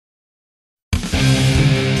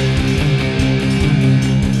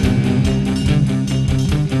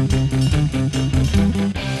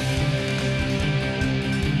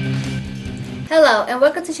Hello and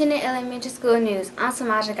welcome to Shannon Elementary School News. I'm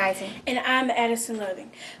Samaja Geisen. And I'm Addison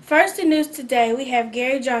Loving. First in news today, we have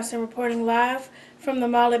Gary Johnson reporting live from the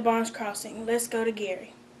mall at Barnes Crossing. Let's go to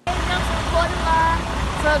Gary. Gary Johnson reporting live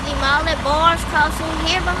from the mall at Barnes Crossing.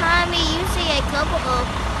 Here behind me you see a couple of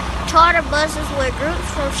charter buses where groups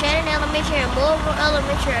from Shannon Elementary and Louisville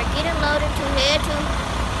Elementary are getting loaded to head to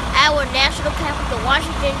our national capital,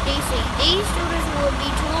 Washington, D.C. These students will be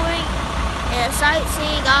touring and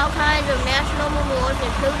sightseeing all kinds of national memorials,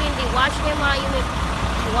 including the Washington Monument,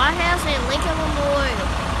 the White House, and Lincoln Memorial,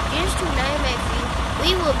 just to name a few.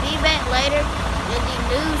 We will be back later in the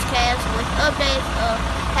newscast with updates of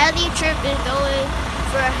how the trip is going.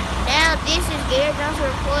 For now, this is Gary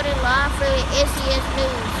Johnson reporting live for the SES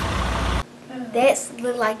News. That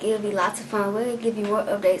look like it'll be lots of fun. We'll give you more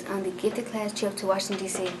updates on the gifted class trip to Washington,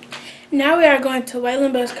 D.C. Now we are going to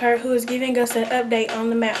Waylon Buskirk, who is giving us an update on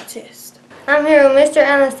the MAP test. I'm here with Mr.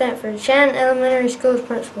 Alan Stanford, Shannon Elementary School's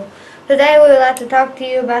principal. Today we would like to talk to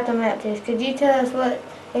you about the MAP test. Could you tell us what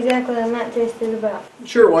exactly the MAP test is about?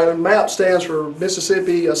 Sure, Waylon. MAP stands for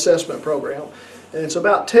Mississippi Assessment Program, and it's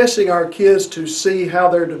about testing our kids to see how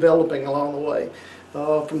they're developing along the way.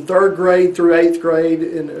 From 3rd grade through 8th grade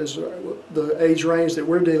is the age range that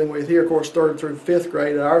we're dealing with here, of course 3rd through 5th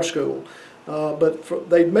grade at our school.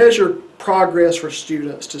 They measure progress for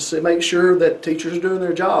students to make sure that teachers are doing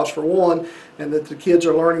their jobs, for one, and that the kids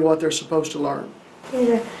are learning what they're supposed to learn.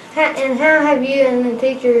 And how have you and the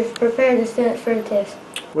teachers prepared the students for the test?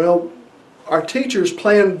 Well, our teachers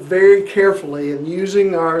plan very carefully in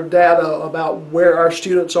using our data about where our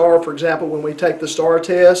students are. For example, when we take the STAR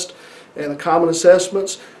test and the common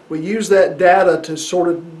assessments, we use that data to sort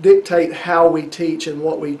of dictate how we teach and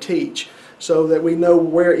what we teach, so that we know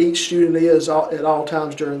where each student is at all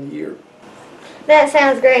times during the year. That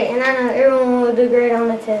sounds great, and I know everyone will do great on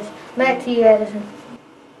the test. Back to you, Addison.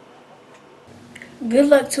 Good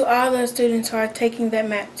luck to all those students who are taking that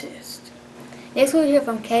MAP test. Next we'll hear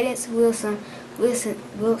from Cadence Wilson,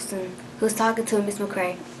 who's talking to Ms.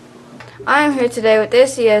 McCray. I am here today with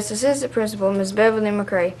SES Assistant Principal, Ms. Beverly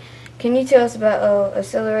McCray. Can you tell us about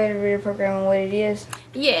Accelerated Reader Program and what it is?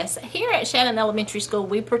 Yes, here at Shannon Elementary School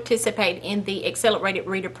we participate in the Accelerated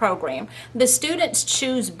Reader Program. The students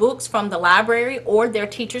choose books from the library or their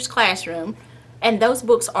teacher's classroom, and those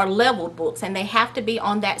books are leveled books and they have to be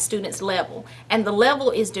on that student's level, and the level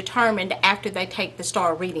is determined after they take the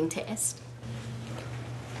STAR reading test.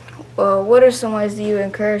 Well, what are some ways that you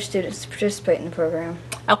encourage students to participate in the program?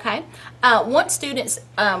 Okay, once the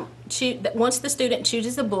student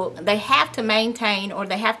chooses a book, they have to maintain, or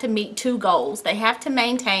they have to meet 2 goals. They have to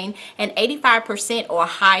maintain an 85% or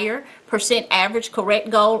higher percent average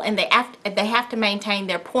correct goal, and they have to maintain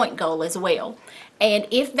their point goal as well. And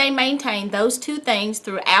if they maintain those 2 things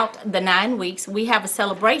throughout the 9 weeks, we have a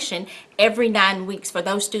celebration every 9 weeks for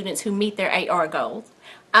those students who meet their AR goals.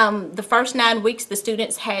 The first 9 weeks the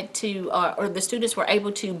students had to, the students were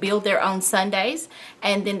able to build their own Sundays,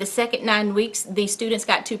 and then the second 9 weeks the students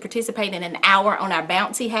got to participate in an hour on our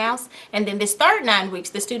bouncy house, and then this third 9 weeks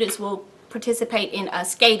the students will participate in a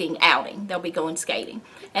skating outing. They'll be going skating,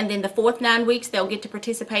 and then the fourth 9 weeks they'll get to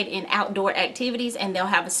participate in outdoor activities, and they'll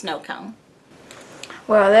have a snow cone.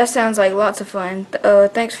 Wow, that sounds like lots of fun.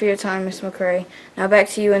 Thanks for your time, Ms. McCray. Now back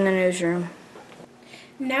to you in the newsroom.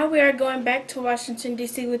 Now we are going back to Washington,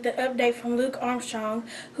 D.C. with the update from Luke Armstrong,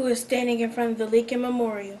 who is standing in front of the Lincoln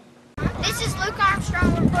Memorial. This is Luke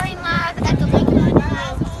Armstrong reporting live at the Lincoln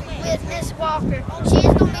Memorial with Miss Walker. She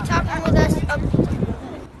is going to be talking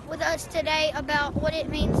with us today about what it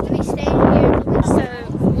means to be standing here. So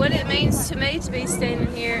what it means to me to be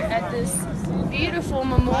standing here at this beautiful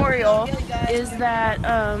memorial is that,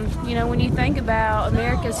 you know, when you think about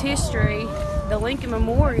America's history, the Lincoln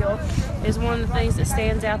Memorial is one of the things that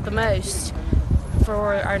stands out the most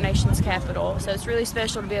for our nation's capital. So it's really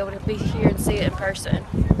special to be able to be here and see it in person.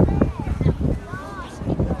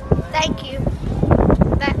 Thank you.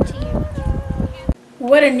 Back to you.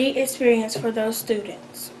 What a neat experience for those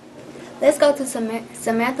students. Let's go to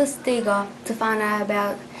Samantha Stegall to find out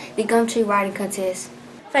about the Gumtree Writing Contest.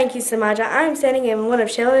 Thank you, Samaja. I'm standing in one of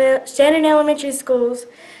Shannon Elementary School's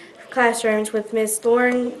classrooms with Miss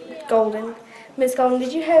Lauren Golden. Miss Golden,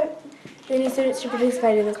 did you have any students to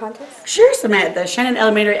participate in the contest? Sure, Samantha. Shannon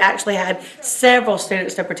Elementary actually had several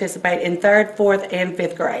students to participate in 3rd, 4th, and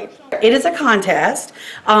 5th grade. It is a contest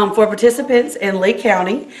for participants in Lee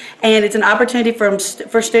County, and it's an opportunity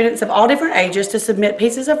for students of all different ages to submit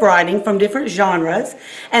pieces of writing from different genres,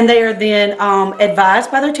 and they are then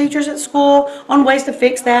advised by their teachers at school on ways to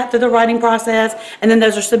fix that through the writing process, and then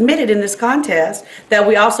those are submitted in this contest that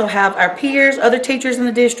we also have our peers, other teachers in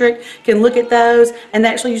the district can look at those and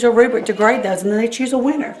actually use a rubric to to grade those, and then they choose a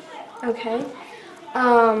winner. Okay.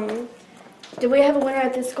 Do we have a winner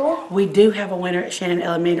at this school? We do have a winner at Shannon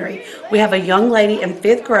Elementary. We have a young lady in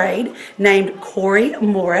 5th grade named Corey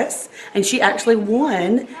Morris, and she actually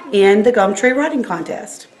won in the Gumtree Writing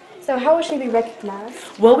Contest. So how will she be recognized?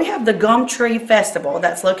 Well, we have the Gumtree Festival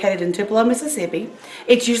that's located in Tupelo, Mississippi.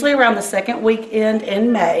 It's usually around the second weekend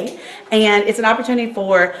in May, and it's an opportunity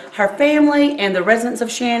for her family and the residents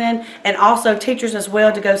of Shannon, and also teachers as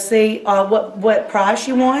well, to go see what prize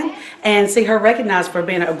she won and see her recognized for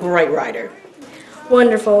being a great writer.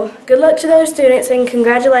 Wonderful. Good luck to those students, and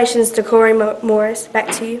congratulations to Corey Morris. Back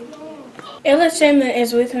to you. Ella Chamberlain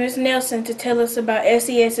is with Ms. Nelson to tell us about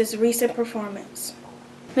SES's recent performance.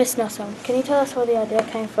 Miss Nelson, can you tell us where the idea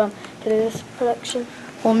came from to do this production?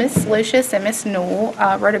 Well, Miss Lucius and Miss Newell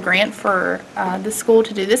wrote a grant for the school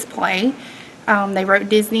to do this play. They wrote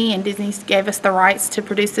Disney, and Disney gave us the rights to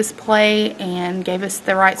produce this play and gave us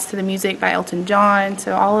the rights to the music by Elton John.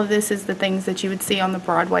 So all of this is the things that you would see on the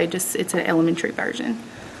Broadway, just it's an elementary version.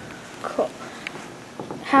 Cool.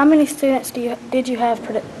 How many students did you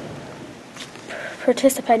have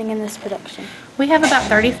participating in this production? We have about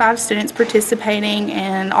 35 students participating,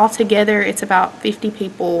 and altogether it's about 50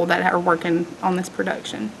 people that are working on this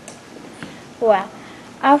production. Wow.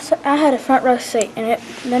 I had a front row seat, and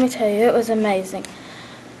let me tell you, it was amazing.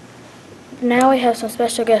 Now we have some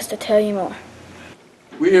special guests to tell you more.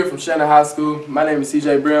 We're here from Shannon High School. My name is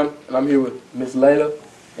CJ Brim, and I'm here with Miss Layla.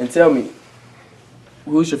 And tell me,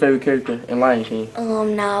 who's your favorite character in Lion King?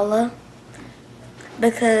 Nala.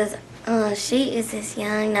 Because she is this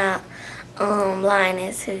young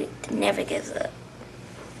lioness who never gives up.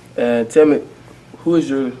 And tell me, who is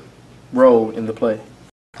your role in the play?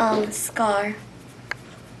 Scar.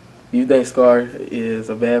 Do you think Scar is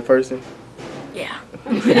a bad person? Yeah.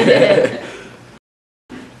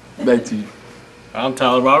 Back to you. I'm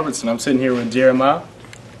Tyler Roberts, and I'm sitting here with Jeremiah.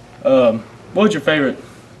 What was your favorite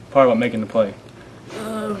part about making the play?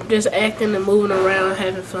 Just acting and moving around,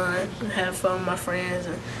 having fun with my friends,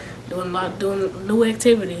 and doing new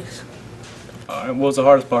activities. All right, what was the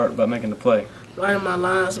hardest part about making the play? Writing my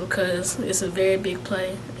lines, because it's a very big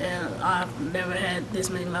play, and I've never had this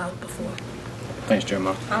many lines before. Thanks,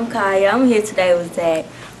 Jeremiah. I'm Kaya. I'm here today with Zach.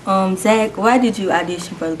 Zach, why did you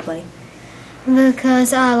audition for the play?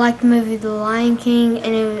 Because I like the movie The Lion King,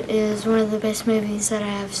 and it is one of the best movies that I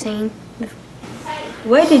have seen.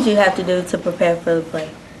 What did you have to do to prepare for the play?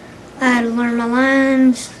 I had to learn my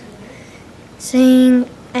lines, sing,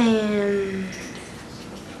 and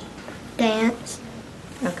dance.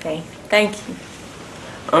 Okay, thank you.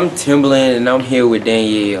 I'm Timberland, and I'm here with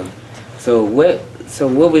Danielle. So what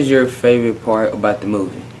was your favorite part about the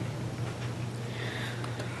movie?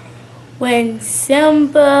 When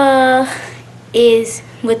Simba is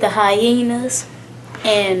with the hyenas,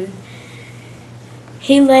 and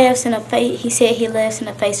he laughs in the face. He said he laughs in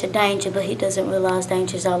the face of danger, but he doesn't realize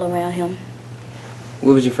danger's all around him.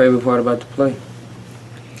 What was your favorite part about the play?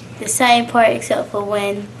 The same part, except for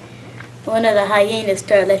when one of the hyenas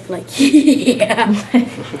started laughing like, yeah.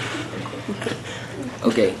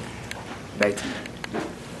 Okay, back to you.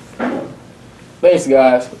 Thanks,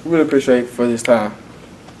 guys. Really appreciate it for this time.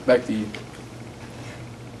 Back to you.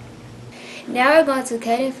 Now we're going to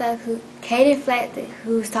Kaden Flatley,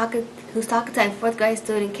 who's talking to a 4th grade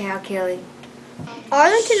student, Cal Kelly.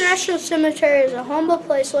 Arlington National Cemetery is a humble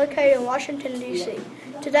place located in Washington, D.C.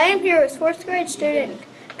 Today I'm here with 4th grade student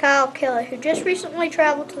Kyle Kelly, who just recently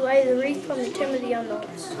traveled to lay the wreath on the tomb of the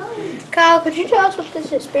unknowns. Kyle, could you tell us what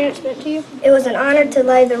this experience meant to you? It was an honor to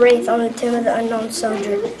lay the wreath on the tomb of the unknown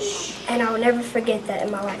soldier, and I will never forget that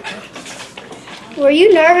in my lifetime. Were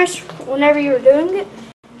you nervous whenever you were doing it?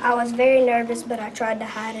 I was very nervous, but I tried to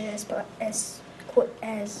hide it as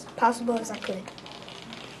possible as I could.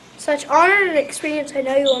 Such honor and experience I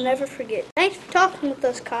know you will never forget. Thanks for talking with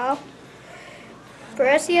us, Kyle.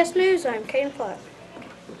 For SES News, I'm Kane Flatt.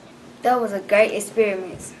 That was a great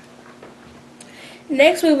experience.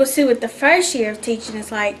 Next, we will see what the first year of teaching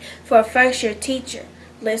is like for a first-year teacher.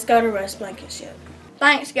 Let's go to Russ Blankenship.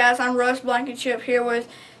 Thanks, guys. I'm Russ Blankenship here with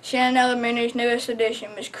Shannon Elementary's newest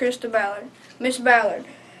addition, Miss Krista Ballard. Miss Ballard,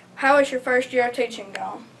 how is your first year of teaching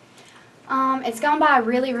going? It's gone by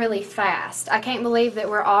really, really fast. I can't believe that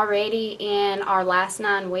we're already in our last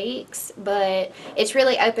 9 weeks, but it's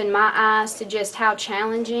really opened my eyes to just how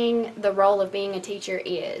challenging the role of being a teacher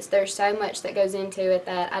is. There's so much that goes into it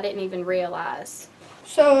that I didn't even realize.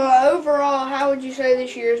 So overall, how would you say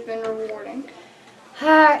this year has been rewarding?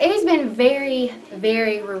 It has been very,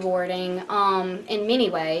 very rewarding in many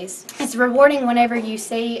ways. It's rewarding whenever you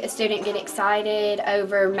see a student get excited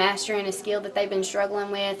over mastering a skill that they've been struggling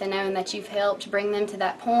with and knowing that you've helped bring them to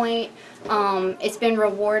that point. It's been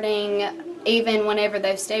rewarding even whenever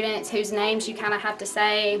those students whose names you kind of have to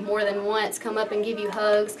say more than once come up and give you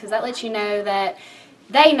hugs, because that lets you know that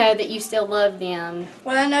they know that you still love them.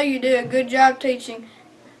 Well, I know you do a good job teaching,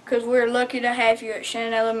 because we're lucky to have you at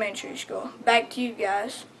Shannon Elementary School. Back to you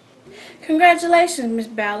guys. Congratulations, Miss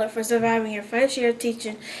Ballard, for surviving your first year of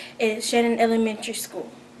teaching at Shannon Elementary School.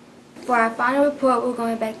 For our final report, we're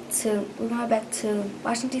going back to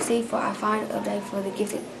Washington D.C. for our final update for the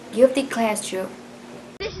gifted class trip.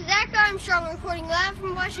 This is Zach Armstrong reporting live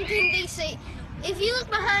from Washington, D.C. If you look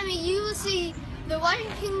behind me, you will see the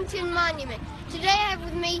Washington Monument. Today I have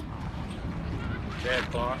with me Chad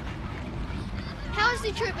Clark. How has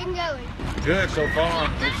the trip been going? Good so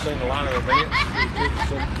far. We've seen a lot of events. We've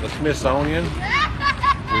been to the Smithsonian.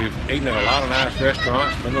 We've eaten at a lot of nice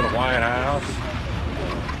restaurants. Been to the White House,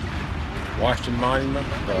 Washington Monument,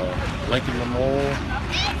 Lincoln Memorial,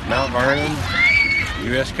 Mount Vernon,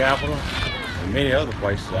 U.S. Capitol, and many other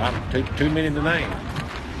places. Too many to name.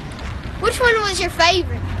 Which one was your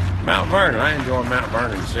favorite? Mount Vernon. I enjoyed Mount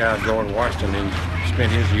Vernon. See how George Washington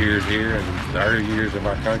spent his years here and the early years of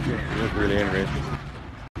our country. It was really interesting.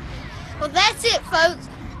 Well, that's it, folks.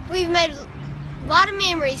 We've made a lot of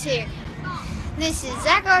memories here. This is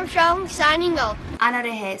Zach Armstrong signing off. I know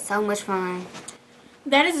they had so much fun.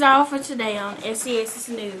 That is all for today on SES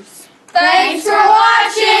News. Thanks for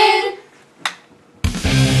watching!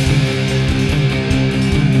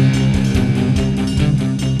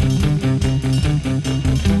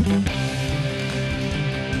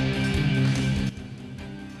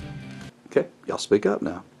 Okay, y'all speak up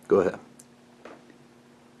now. Go ahead.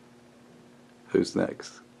 Who's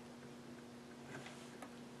next?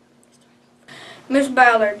 Miss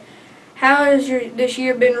Ballard, how has this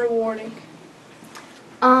year been rewarding?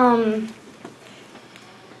 Hang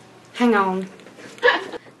on.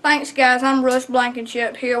 Thanks, guys. I'm Russ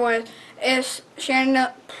Blankenship here with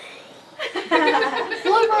Shannon.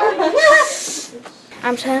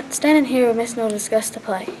 I'm standing here with Miss Snow to discuss the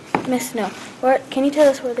play. Miss Snow, can you tell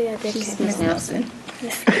us where the idea came from? Miss Nelson.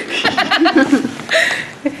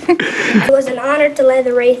 It was an honor to lay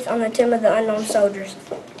the wreath on the tomb of the unknown soldiers.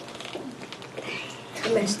 I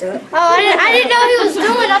messed up. Oh, I didn't know he was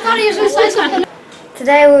doing. I thought he was going to say something.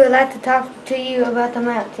 Today we would like to talk to you about the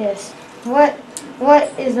map test. What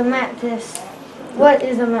is the map test? What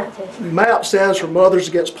is the map test? MAP stands for Mothers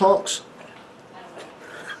Against Punks.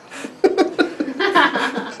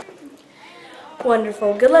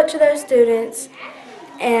 Wonderful. Good luck to those students.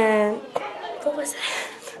 And what was that?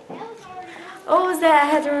 What was that? I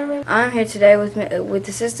had to remember. I'm here today with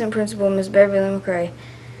Assistant Principal Miss Beverly McCray.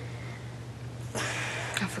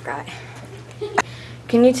 I forgot.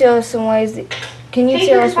 Can you tell us some ways that? Can you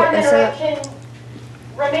tell us what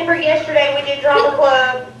Remember yesterday we did drama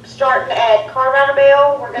club starting at Carminer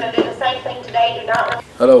Bell. We're going to do the same thing today. Do not.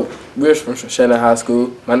 Hello, we're from Shannon High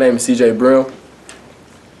School. My name is CJ Brim.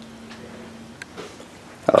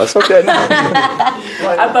 Oh, that's okay.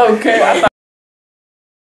 I thought, okay.